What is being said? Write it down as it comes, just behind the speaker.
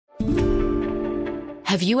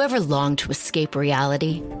Have you ever longed to escape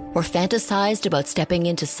reality or fantasized about stepping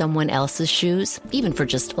into someone else's shoes, even for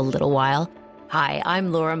just a little while? Hi,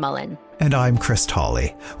 I'm Laura Mullen. And I'm Chris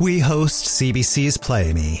Tolley. We host CBC's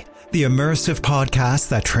Play Me, the immersive podcast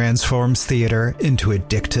that transforms theater into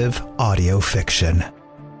addictive audio fiction.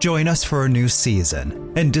 Join us for a new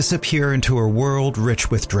season and disappear into a world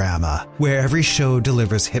rich with drama, where every show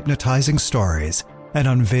delivers hypnotizing stories and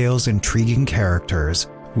unveils intriguing characters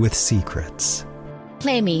with secrets.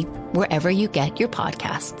 Play Me wherever you get your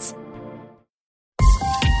podcasts.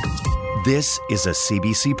 This is a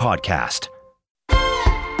CBC podcast.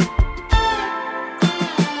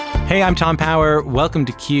 Hey, I'm Tom Power. Welcome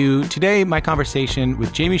to Q. Today, my conversation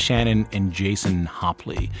with Jamie Shannon and Jason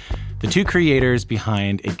Hopley, the two creators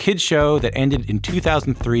behind a kids show that ended in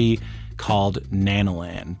 2003 called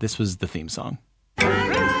Nanalan. This was the theme song.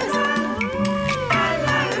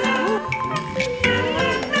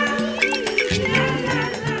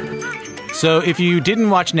 So if you didn't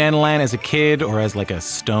watch Nanalan as a kid or as like a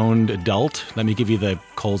stoned adult, let me give you the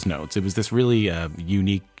Coles Notes. It was this really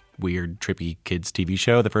unique, weird, trippy kids TV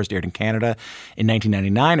show that first aired in Canada in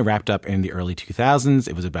 1999 and wrapped up in the early 2000s.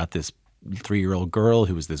 It was about this 3-year-old girl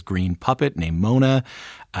who was this green puppet named Mona,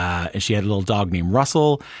 and she had a little dog named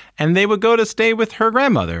Russell, and they would go to stay with her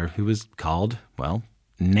grandmother, who was called, well,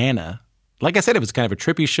 Nana. Like I said, it was kind of a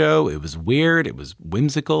trippy show. It was weird. It was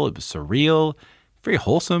whimsical. It was surreal, very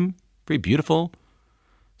wholesome, very beautiful.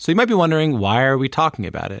 So you might be wondering, why are we talking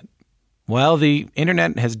about it? Well, the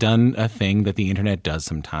internet has done a thing that the internet does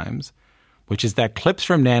sometimes, which is that clips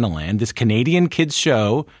from Nanalan, this Canadian kids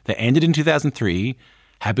show that ended in 2003,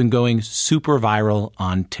 have been going super viral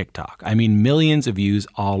on TikTok. I mean, millions of views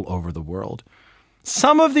all over the world.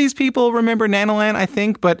 Some of these people remember Nanalan, I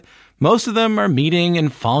think, but most of them are meeting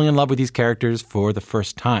and falling in love with these characters for the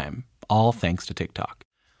first time, all thanks to TikTok.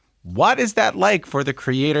 What is that like for the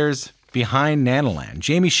creators behind Nanalan?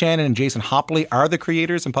 Jamie Shannon and Jason Hopley are the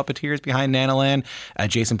creators and puppeteers behind Nanalan.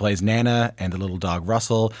 Jason plays Nana and the little dog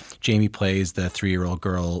Russell. Jamie plays the 3-year-old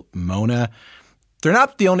girl Mona. They're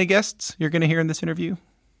not the only guests you're going to hear in this interview.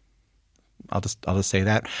 I'll just say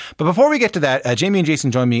that. But before we get to that, Jamie and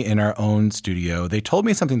Jason joined me in our own studio. They told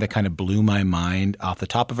me something that kind of blew my mind off the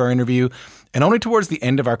top of our interview. And only towards the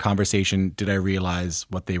end of our conversation did I realize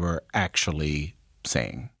what they were actually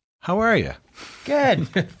saying. How are you? Good.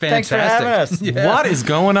 Thanks for having us. Yeah. What is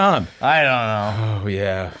going on? I don't know. Oh,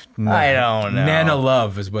 yeah. I don't know. Nana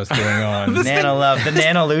love is what's going on. Nana love, the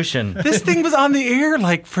Nanalution. This thing was on the air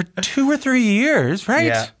like for 2 or 3 years,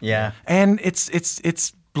 right? Yeah. And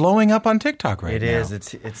it's blowing up on TikTok right now. It is.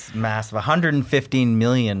 It's massive. 115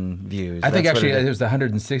 million views. I think actually it was the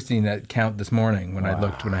 116 that count this morning when I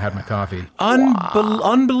looked when I had my coffee.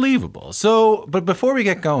 Unbelievable. So, but before we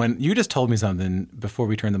get going, you just told me something before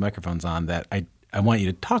we turned the microphones on that I want you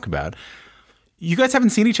to talk about. You guys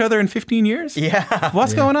haven't seen each other in 15 years? Yeah.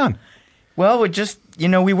 What's going on? Well, we just,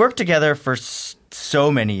 we worked together for so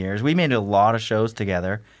many years. We made a lot of shows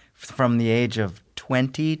together from the age of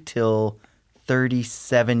 20 till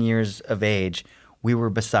 37 years of age. We were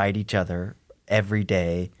beside each other every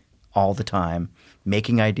day, all the time,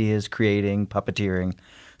 making ideas, creating, puppeteering.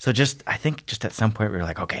 So I think at some point we were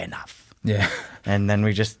like, okay, enough. Yeah. And then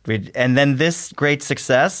and then this great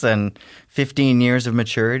success and 15 years of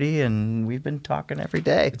maturity, and we've been talking every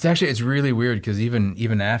day. It's really weird because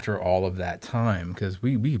even after all of that time, because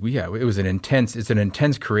it was an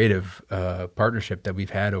intense creative partnership that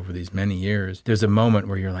we've had over these many years. There's a moment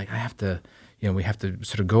where you're like, we have to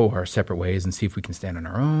sort of go our separate ways and see if we can stand on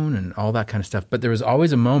our own and all that kind of stuff. But there was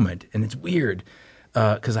always a moment, and it's weird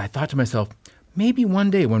because I thought to myself, maybe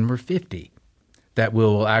one day when we're 50, that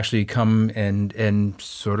we'll actually come and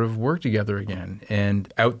sort of work together again.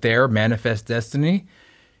 And out there, manifest destiny,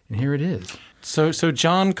 and here it is. So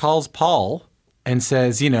John calls Paul and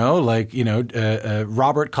says,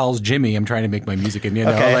 Robert calls Jimmy. I'm trying to make my music, and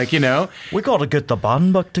okay. We got to get the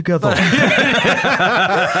band back together.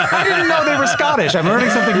 I didn't know they were Scottish. I'm learning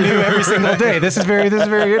something new every single day. This is very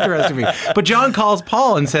interesting to me. But John calls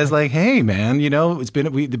Paul and says, like, hey man, the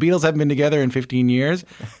Beatles haven't been together in 15 years.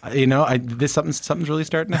 Something's really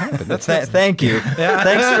starting to happen. Thank you. Yeah.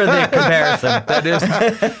 Thanks for the comparison.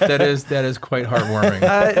 That is quite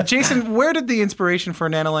heartwarming. Jason, where did the inspiration for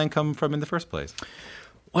Nanalan come from in the first place?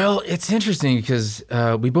 Well, it's interesting because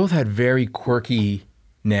we both had very quirky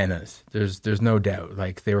nanas. There's no doubt.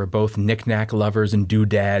 Like, they were both knick-knack lovers and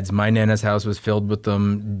doodads. My nana's house was filled with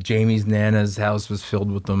them. Jamie's nana's house was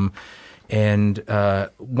filled with them. And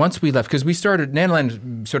once we left, because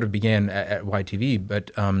Nanalan sort of began at YTV,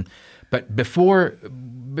 but before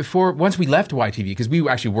once we left YTV, because we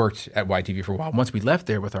actually worked at YTV for a while. Once we left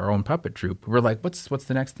there with our own puppet troupe, we're like, what's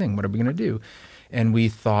the next thing? What are we going to do? And we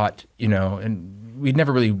thought, and we'd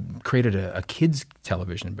never really created a kids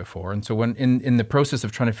television before. And so when in the process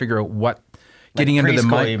of trying to figure out getting into the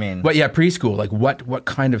preschool, you mean? Preschool, like what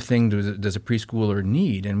kind of thing does a preschooler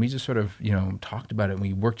need? And we just sort of talked about it, and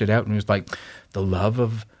we worked it out, and it was like the love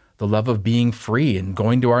of being free and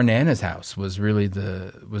going to our Nana's house was really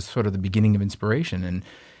was sort of the beginning of inspiration,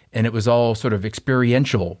 and it was all sort of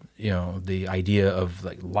experiential, the idea of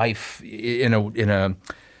like life in a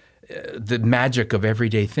the magic of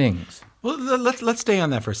everyday things. Well, let's stay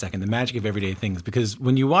on that for a second, the magic of everyday things, because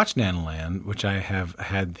when you watch Nanalan, which I have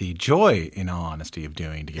had the joy, in all honesty, of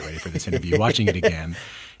doing to get ready for this interview, watching it again,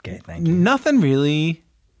 Okay, thank you. nothing really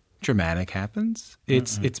dramatic happens.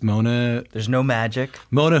 It's Mona. There's no magic.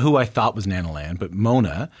 Mona, who I thought was Nanalan, but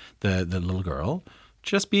Mona, the little girl,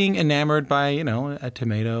 just being enamored by, a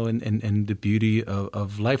tomato and the beauty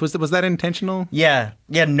of life. Was that intentional? Yeah.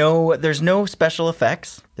 No, there's no special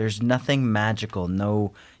effects. There's nothing magical.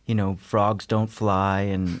 No, frogs don't fly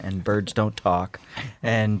and birds don't talk.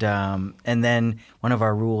 And then one of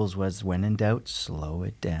our rules was, when in doubt, slow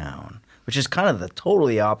it down, which is kind of the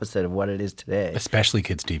totally opposite of what it is today. Especially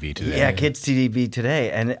kids' TV today. Yeah, kids' TV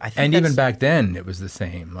today. And I think and even back then, it was the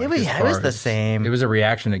same. It was the same. It was a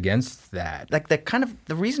reaction against that. Like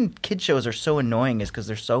the reason kid shows are so annoying is because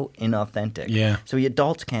they're so inauthentic. Yeah. So we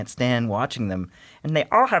adults can't stand watching them, and they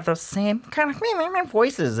all have those same kind of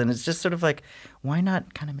voices, and it's just sort of like, why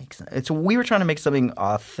not kind of make some? We were trying to make something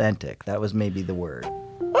authentic. That was maybe the word.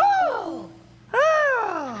 Oh,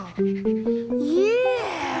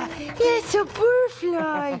 yeah, it's a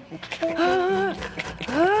butterfly.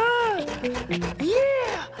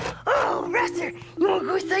 Yeah. Oh, Ruster, you want to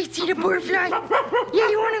go outside, see the butterfly? Yeah,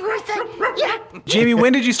 you want to go outside? Yeah. Jamie,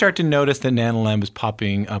 when did you start to notice that Nanalan was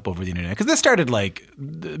popping up over the internet? Because this started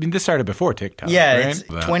before TikTok. Yeah, right? it's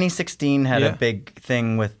 2016 had a big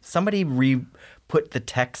thing with somebody put the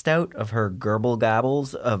text out of her gerbil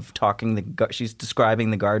gabbles of talking. She's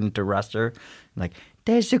describing the garden to Ruster, like,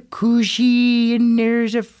 there's a cushy and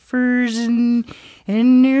there's a furs and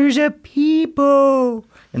there's a people.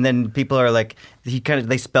 And then people are like,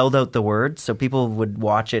 they spelled out the words, so people would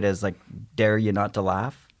watch it as like, dare you not to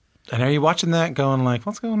laugh. And are you watching that going like,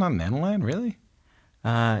 what's going on, Nanalan? Really?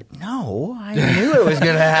 No, I knew it was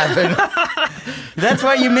going to happen. That's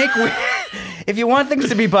why you make if you want things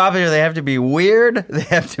to be popular, they have to be weird. They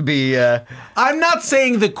have to be... I'm not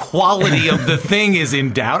saying the quality of the thing is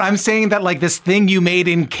in doubt. I'm saying that like this thing you made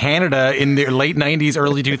in Canada in the late 90s,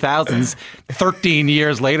 early 2000s, 13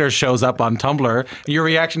 years later shows up on Tumblr. Your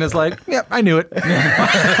reaction is like, yep, I knew it. Okay.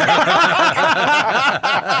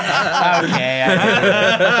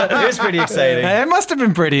 It was pretty exciting. It must have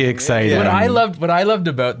been pretty exciting. What I loved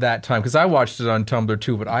about that time, because I watched it on Tumblr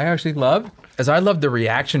too, what I actually loved is I loved the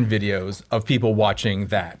reaction videos of people watching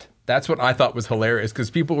that. That's what I thought was hilarious,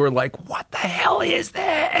 because people were like, what the hell is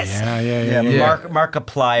this? Yeah.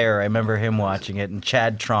 Markiplier, I remember him watching it, and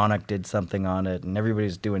Chad Tronick did something on it, and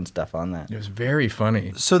everybody's doing stuff on that. It was very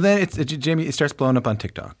funny. So then, Jamie, it starts blowing up on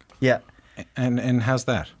TikTok. Yeah. And how's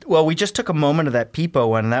that? Well, we just took a moment of that Peepo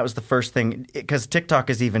one, and that was the first thing, because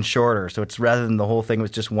TikTok is even shorter, so it's rather than the whole thing, it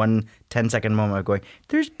was just one 10-second moment of going,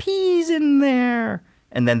 there's peas in there.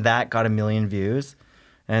 And then that got 1 million views.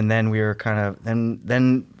 And then we were kind of,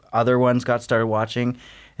 then other ones got started watching.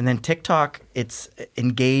 And then TikTok, it's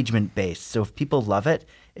engagement based. So if people love it,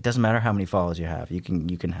 it doesn't matter how many followers you have. You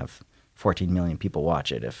can have 14 million people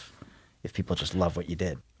watch it if people just love what you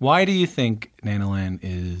did. Why do you think Nanalan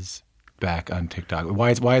is back on TikTok? Why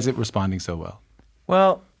is it responding so well?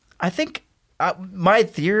 Well, I think my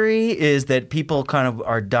theory is that people kind of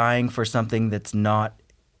are dying for something that's not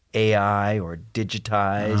AI or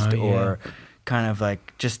digitized or kind of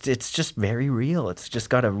like it's just very real. It's just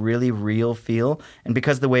got a really real feel. And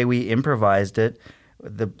because the way we improvised it,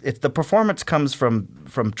 the performance comes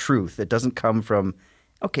from truth. It doesn't come from,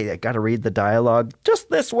 okay, I got to read the dialogue just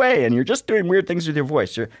this way and you're just doing weird things with your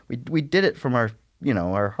voice. We did it from our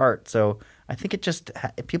heart. So I think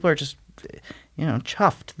people are just,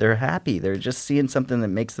 chuffed. They're happy. They're just seeing something that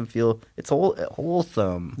makes them feel it's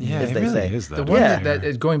wholesome, as they say. Is, the one that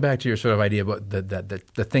is going back to your sort of idea about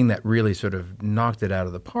the thing that really sort of knocked it out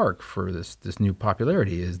of the park for this new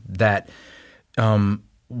popularity is that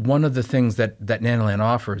one of the things that Nanalan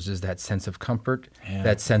offers is that sense of comfort,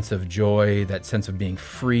 that sense of joy, that sense of being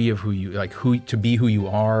free of to be who you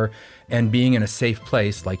are, and being in a safe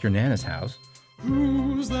place like your Nana's house.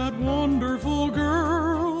 Who's that wonderful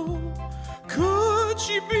girl? Could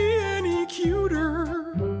she be any cuter?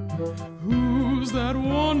 Who's that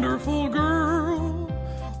wonderful girl?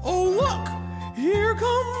 Here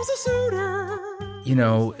comes a suitor. You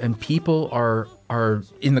know, and people are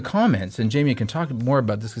in the comments, and Jamie can talk more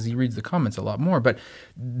about this because he reads the comments a lot more, but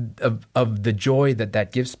of the joy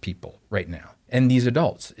that gives people right now. And these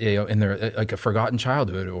adults, you know, in their like a forgotten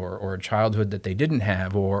childhood or a childhood that they didn't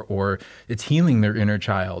have, or it's healing their inner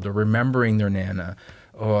child or remembering their Nana.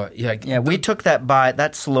 Or we took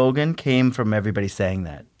that slogan came from everybody saying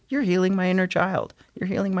that. You're healing my inner child. You're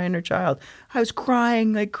healing my inner child. I was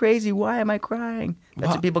crying like crazy. Why am I crying?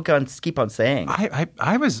 That's what people keep on saying.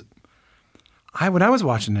 When I was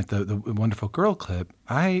watching it, the Wonderful Girl clip,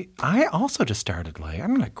 I also just started like,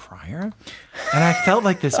 I'm not a crier. And I felt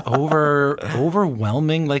like this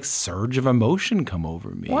overwhelming like surge of emotion come over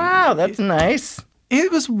me. Wow, that's nice. It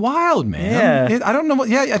was wild, man. Yeah. I don't know what.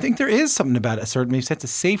 Yeah, I think there is something about a certain maybe sense of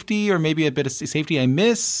safety, or maybe a bit of safety I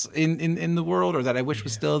miss in the world, or that I wish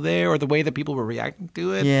was still there, or the way that people were reacting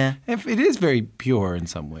to it. Yeah, it is very pure in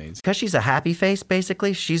some ways. Because she's a happy face,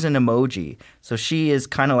 basically. She's an emoji, so she is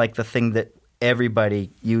kind of like the thing that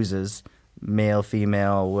everybody uses, male,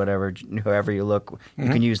 female, whatever, however you look. You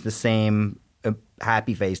can use the same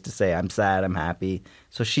happy face to say I'm sad, I'm happy.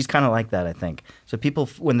 So she's kind of like that, I think. So people,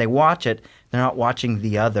 when they watch it, they're not watching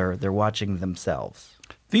the other, they're watching themselves.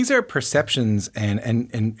 These are perceptions,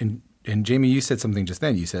 and Jamie, you said something just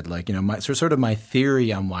then. You said, like, you know, sort of my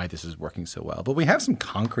theory on why this is working so well. But we have some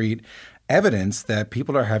concrete evidence that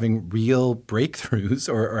people are having real breakthroughs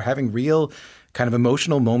or having real kind of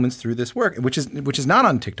emotional moments through this work, which is not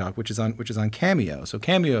on TikTok, which is on Cameo. So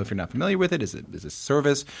Cameo, if you're not familiar with it, is a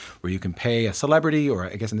service where you can pay a celebrity, or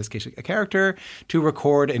I guess in this case a character, to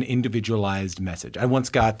record an individualized message. I once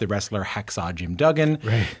got the wrestler Hacksaw Jim Duggan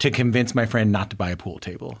to convince my friend not to buy a pool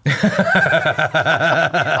table. It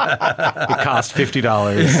cost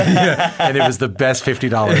 $50, and it was the best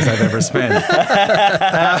 $50 I've ever spent.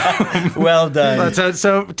 Well done.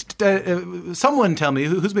 So someone tell me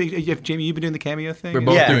Jamie, you've been doing the Cameo thing? We're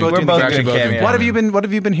both doing Cameo. What have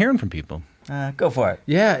you been hearing from people? Go for it.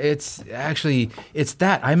 Yeah, it's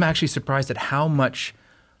that. I'm actually surprised at how much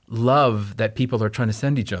love that people are trying to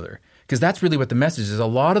send each other. Because that's really what the message is. A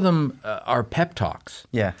lot of them are pep talks.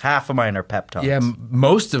 Yeah, half of mine are pep talks. Yeah,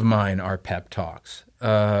 most of mine are pep talks.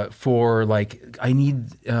 For like, I need.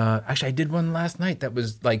 Actually, I did one last night that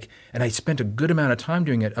was like, and I spent a good amount of time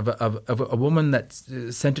doing it. Of a woman that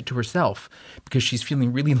sent it to herself because she's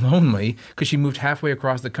feeling really lonely because she moved halfway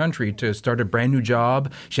across the country to start a brand new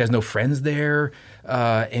job. She has no friends there,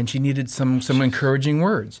 and she needed some encouraging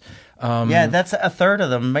words. Yeah, that's a third of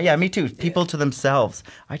them. Yeah, me too. People to themselves.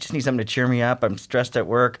 I just need something to cheer me up. I'm stressed at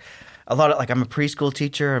work. I'm a preschool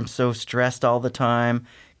teacher. I'm so stressed all the time.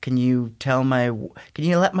 Can you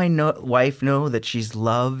let my wife know that she's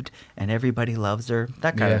loved and everybody loves her?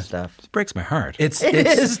 That kind of stuff. It breaks my heart. It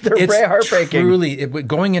is. They're very heartbreaking. Truly,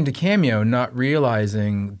 going into Cameo, not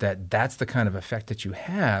realizing that that's the kind of effect that you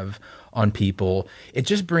have on people, it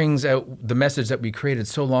just brings out the message that we created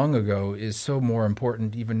so long ago is so more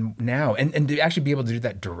important even now. And to actually be able to do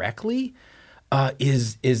that directly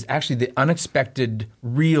is actually the unexpected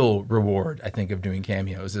real reward, I think, of doing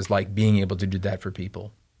Cameos, is like being able to do that for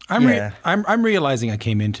people. I'm realizing I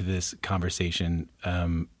came into this conversation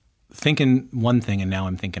thinking one thing, and now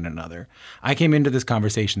I'm thinking another. I came into this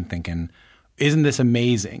conversation thinking, isn't this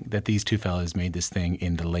amazing that these two fellas made this thing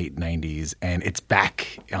in the late 90s and it's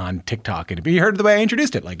back on TikTok? And you heard the way I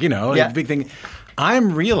introduced it, like, you know, like, big thing.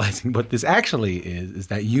 I'm realizing what this actually is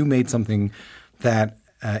that you made something that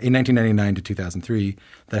in 1999 to 2003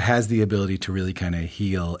 that has the ability to really kind of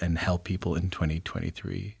heal and help people in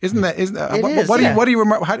 2023. How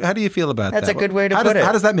do you feel about that? That's a good way to put it.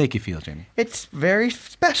 How does that make you feel, Jamie? It's very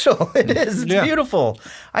special. It is. It's beautiful.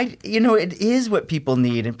 It is what people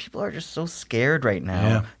need, and people are just so scared right now.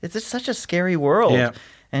 Yeah. It's just such a scary world. Yeah.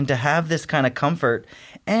 And to have this kind of comfort,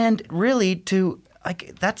 and really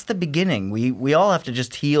that's the beginning. We all have to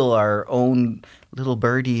just heal our own little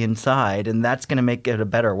birdie inside, and that's going to make it a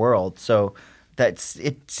better world. So it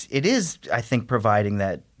is, I think, providing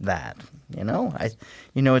that.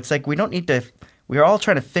 It's like we don't need to. We're all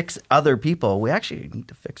trying to fix other people. We actually need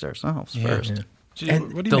to fix ourselves first. Yeah.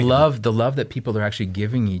 And the love that people are actually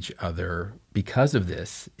giving each other because of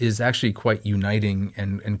this is actually quite uniting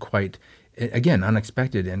and quite, again,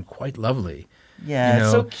 unexpected and quite lovely. Yeah, it's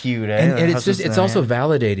so cute. And it's also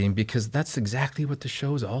validating because that's exactly what the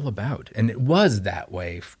show's all about. And it was that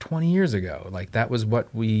way 20 years ago. Like, that was what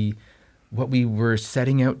we were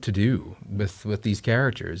setting out to do with these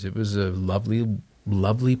characters. It was a lovely,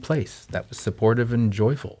 lovely place that was supportive and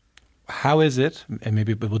joyful. How is it, and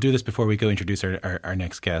maybe we'll do this before we go introduce our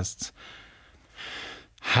next guests,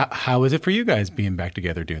 how is it for you guys being back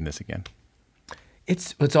together doing this again?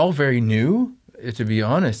 It's all very new. to be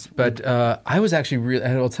honest. But I was actually really,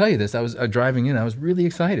 and I'll tell you this, I was driving in, I was really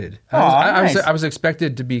excited. Nice. I was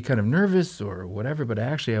expected to be kind of nervous or whatever, but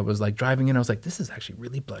actually I was like driving in, I was like, this is actually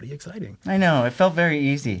really bloody exciting. I know. It felt very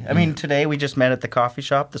easy. I mean, today we just met at the coffee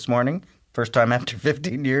shop this morning. First time after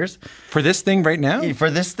 15 years. For this thing right now? For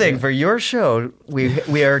this thing, for your show,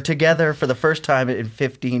 we are together for the first time in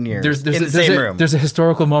 15 years in the same room. There's a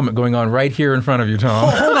historical moment going on right here in front of you, Tom.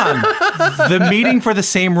 Oh, hold on. The meeting for the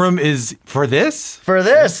same room is for this? For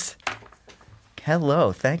this.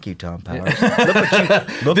 Hello. Thank you, Tom Powers.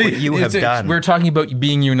 Look what you have done. We're talking about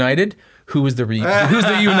being united. Who's the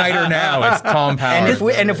uniter now? It's Tom Powers.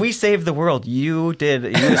 And if we save the world, you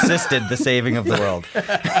assisted the saving of the world.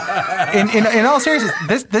 In all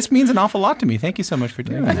seriousness, this means an awful lot to me. Thank you so much for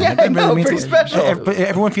doing that. Yeah, I know, pretty special.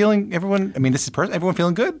 Everyone feeling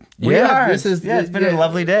good? It's been a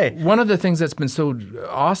lovely day. One of the things that's been so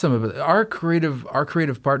awesome about our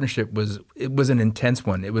creative partnership was an intense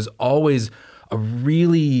one. It was always a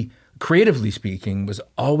really, creatively speaking, was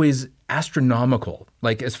always astronomical.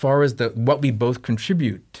 Like as far as what we both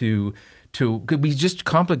contribute to we just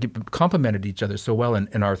complemented each other so well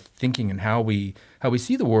in our thinking and how we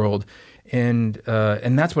see the world, and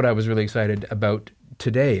that's what I was really excited about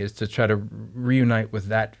today, is to try to reunite with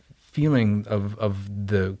that feeling of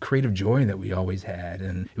the creative joy that we always had,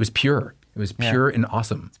 and it was pure. It was pure and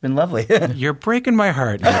awesome. It's been lovely. You're breaking my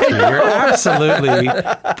heart, you two. You're absolutely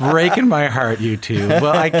breaking my heart, you two.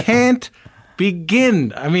 Well, I can't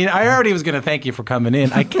begin. I mean, I already was going to thank you for coming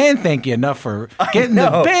in. I can't thank you enough for getting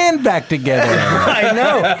the band back together. I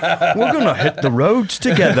know. We're going to hit the roads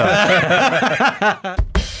together.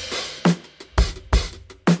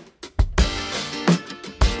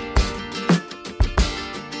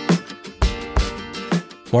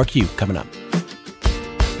 More Q coming up.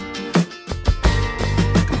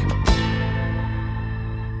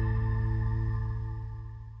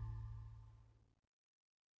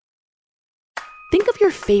 Think of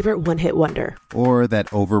your favorite one-hit wonder. Or that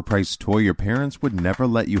overpriced toy your parents would never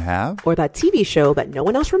let you have. Or that TV show that no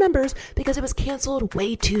one else remembers because it was canceled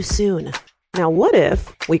way too soon. Now what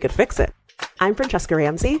if we could fix it? I'm Francesca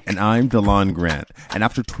Ramsey. And I'm DeLon Grant. And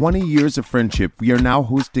after 20 years of friendship, we are now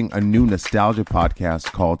hosting a new nostalgia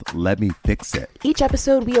podcast called Let Me Fix It. Each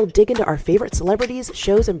episode, we'll dig into our favorite celebrities,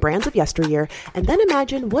 shows, and brands of yesteryear, and then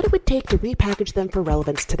imagine what it would take to repackage them for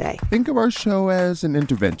relevance today. Think of our show as an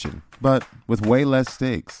intervention, but with way less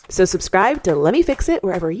stakes. So subscribe to Let Me Fix It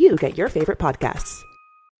wherever you get your favorite podcasts.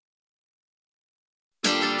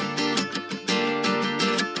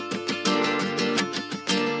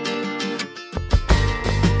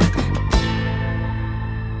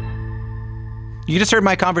 You just heard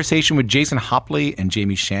my conversation with Jason Hopley and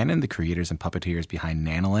Jamie Shannon, the creators and puppeteers behind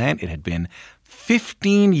Nanalan. It had been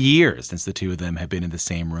 15 years since the two of them had been in the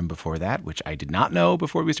same room before that, which I did not know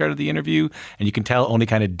before we started the interview. And you can tell only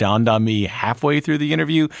kind of dawned on me halfway through the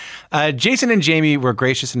interview. Jason and Jamie were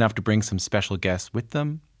gracious enough to bring some special guests with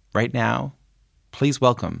them right now. Please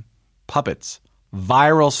welcome puppets,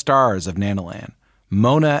 viral stars of Nanalan,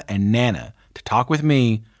 Mona and Nana, to talk with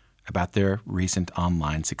me about their recent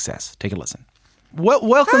online success. Take a listen.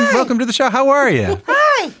 Welcome to the show. How are you?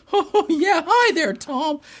 Hi. Oh, yeah. Hi there,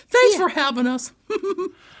 Tom. Thanks for having us.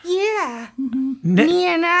 Yeah.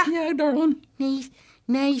 Nana. Yeah, darling. Nice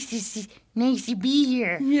to be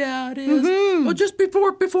here. Yeah, it is. Well, just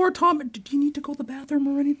before, Tom, do you need to go to the bathroom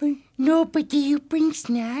or anything? No, but do you bring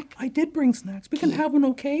snack? I did bring snacks. We can have one,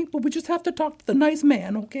 okay? But we just have to talk to the nice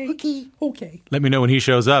man, okay? Okay. Let me know when he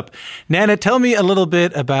shows up. Nana, tell me a little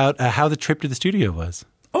bit about how the trip to the studio was.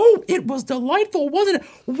 Oh, it was delightful, wasn't it?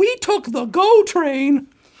 We took the GO train.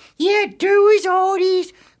 Yeah, there was all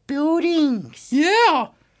these buildings. Yeah. I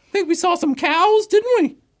think we saw some cows, didn't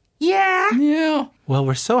we? Yeah. Well,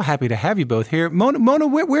 we're so happy to have you both here. Mona,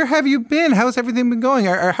 where have you been? How's everything been going?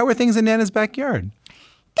 How are things in Nana's backyard?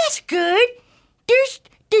 That's good.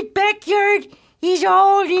 The backyard is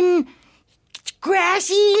all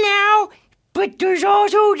grassy now, but there's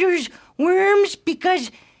worms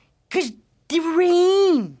because the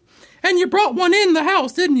rain. And you brought one in the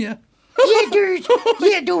house, didn't you?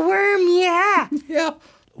 The worm, yeah. Yeah.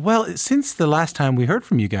 Well, since the last time we heard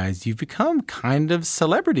from you guys, you've become kind of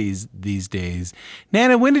celebrities these days.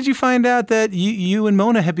 Nana, when did you find out that you and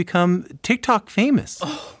Mona had become TikTok famous?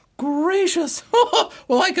 Oh, gracious.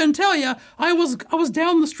 Well, I can tell you, I was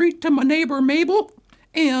down the street to my neighbor Mabel,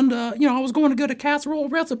 and, I was going to get a casserole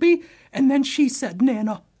recipe, and then she said,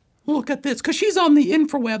 Nana, look at this, because she's on the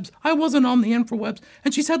infrawebs. I wasn't on the infrawebs.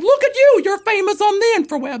 And she said, look at you, you're famous on the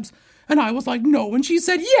infrawebs. And I was like, no. And she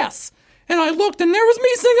said, yes. And I looked, and there was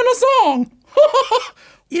me singing a song.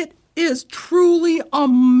 is truly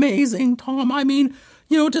amazing, Tom. I mean,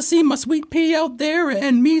 to see my sweet pea out there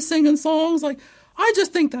and me singing songs, I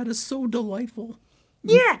just think that is so delightful.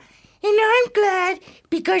 Yeah, and I'm glad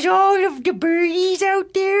because all of the birdies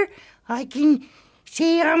out there, I can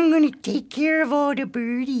say I'm going to take care of all the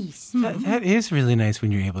birdies. That is really nice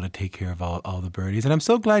when you're able to take care of all the birdies, and I'm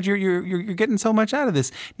so glad you're getting so much out of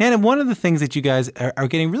this. Nana, one of the things that you guys are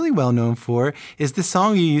getting really well known for is the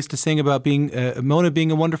song you used to sing about being Mona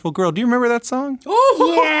being a wonderful girl. Do you remember that song?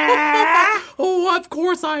 Oh, Yeah. Oh, of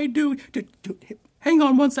course I do. Hang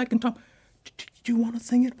on one second, Tom. Do you want to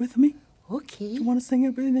sing it with me? Okay. You want to sing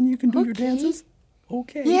it with me, then you can do your dances?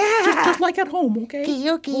 Okay. Yeah. Just like at home,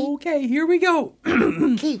 okay? Okay. Okay, here we go.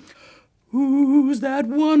 Okay. Who's that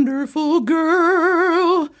wonderful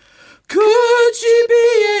girl? Could she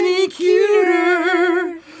be any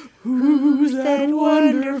cuter? Who's that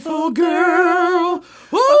wonderful girl?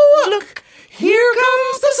 Oh, look, here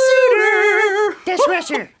comes the suitor. That's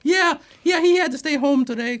Russer. Yeah, he had to stay home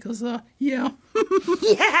today because, yeah. Yeah.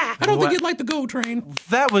 I don't think he'd like the GO train.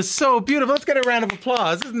 That was so beautiful. Let's get a round of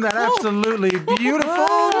applause. Isn't that absolutely beautiful?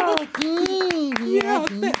 Oh,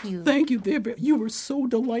 thank you. Thank you, dear. You were so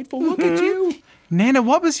delightful. Look at you. Nana,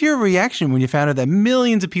 what was your reaction when you found out that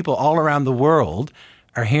millions of people all around the world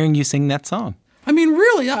are hearing you sing that song? I mean,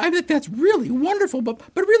 really, I think that's really wonderful. But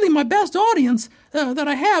really, my best audience that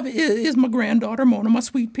I have is my granddaughter, Mona, my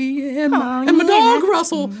sweet pea, and my dog,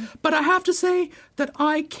 Russell. But I have to say that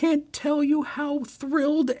I can't tell you how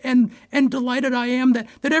thrilled and delighted I am that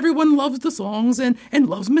everyone loves the songs and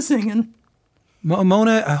loves me singing.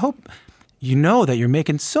 Mona, I hope you know that you're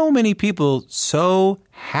making so many people so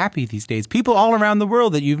happy these days. People all around the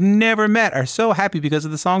world that you've never met are so happy because of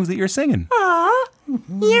the songs that you're singing. Aw.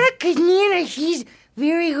 Yeah, because Nana, she's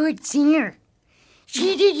very good singer.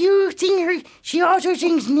 Did you sing her? She also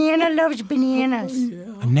sings Nana Loves Bananas.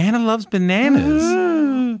 Nana Loves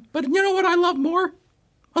Bananas. But you know what I love more?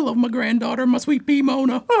 I love my granddaughter, my sweet pea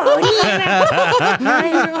Mona. Oh, Nana.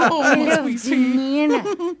 My sweet pea.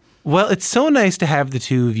 Nana. Well, it's so nice to have the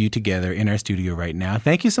two of you together in our studio right now.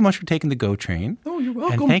 Thank you so much for taking the GO train. Oh, you're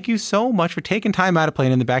welcome. And thank you so much for taking time out of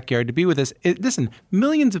playing in the backyard to be with us. Listen,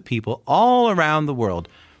 millions of people all around the world,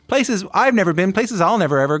 places I've never been, places I'll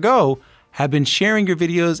never ever go, have been sharing your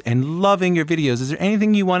videos and loving your videos. Is there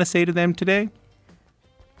anything you want to say to them today?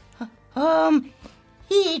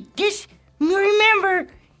 Just remember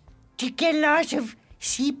to get lots of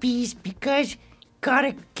CPs because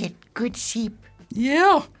gotta get good sheep.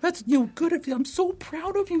 Yeah, that's good of you. I'm so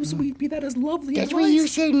proud of you, sweet pea. That is lovely. That's what you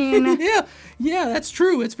say, Nana. yeah, that's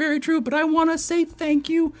true. It's very true. But I want to say thank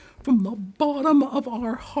you from the bottom of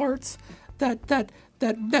our hearts that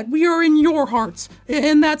we are in your hearts,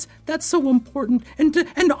 and that's so important. And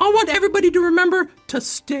I want everybody to remember to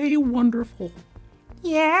stay wonderful.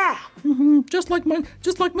 Yeah. Just like my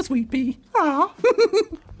sweet pea. Aw.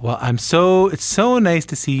 Well, it's so nice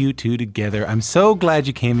to see you two together. I'm so glad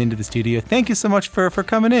you came into the studio. Thank you so much for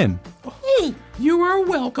coming in. Hey. You are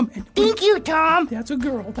welcome. Thank you, Tom. That's a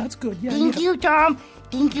girl. That's good. Yeah. Thank you, Tom.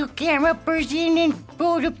 Thank you, camera person, and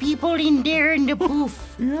all the people in there in the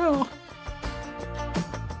booth. Yeah.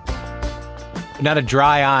 Not a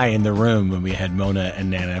dry eye in the room when we had Mona and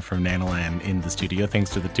Nana from Nanalan in the studio. Thanks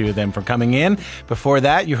to the two of them for coming in. Before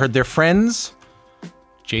that, you heard their friends,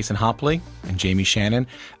 Jason Hopley and Jamie Shannon.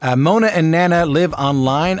 Mona and Nana live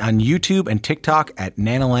online on YouTube and TikTok at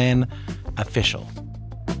Nanalan Official.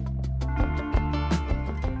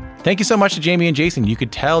 Thank you so much to Jamie and Jason. You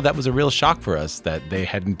could tell that was a real shock for us that they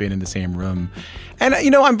hadn't been in the same room. And,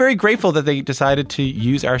 I'm very grateful that they decided to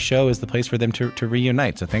use our show as the place for them to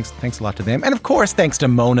reunite. So thanks a lot to them. And, of course, thanks to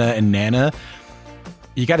Mona and Nana.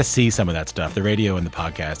 You got to see some of that stuff. The radio and the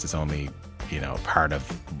podcast is only, part of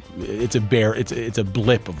it's a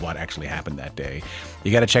blip of what actually happened that day.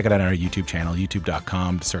 You got to check it out on our YouTube channel,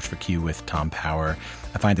 youtube.com, to search for Q with Tom Power.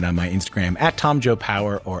 I find it on my Instagram at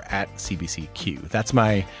TomJoePower or at CBCQ. That's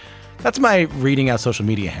my reading out social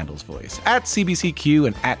media handles voice, at CBCQ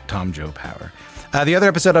and at TomJoePower. The other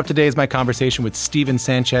episode up today is my conversation with Steven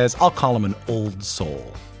Sanchez. I'll call him an old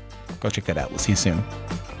soul. Go check that out. We'll see you soon.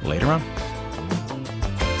 Later on.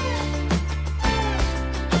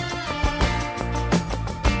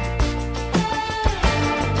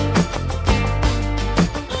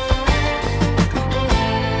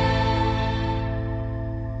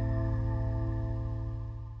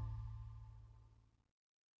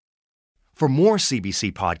 For more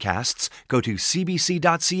CBC podcasts, go to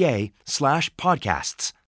cbc.ca/podcasts.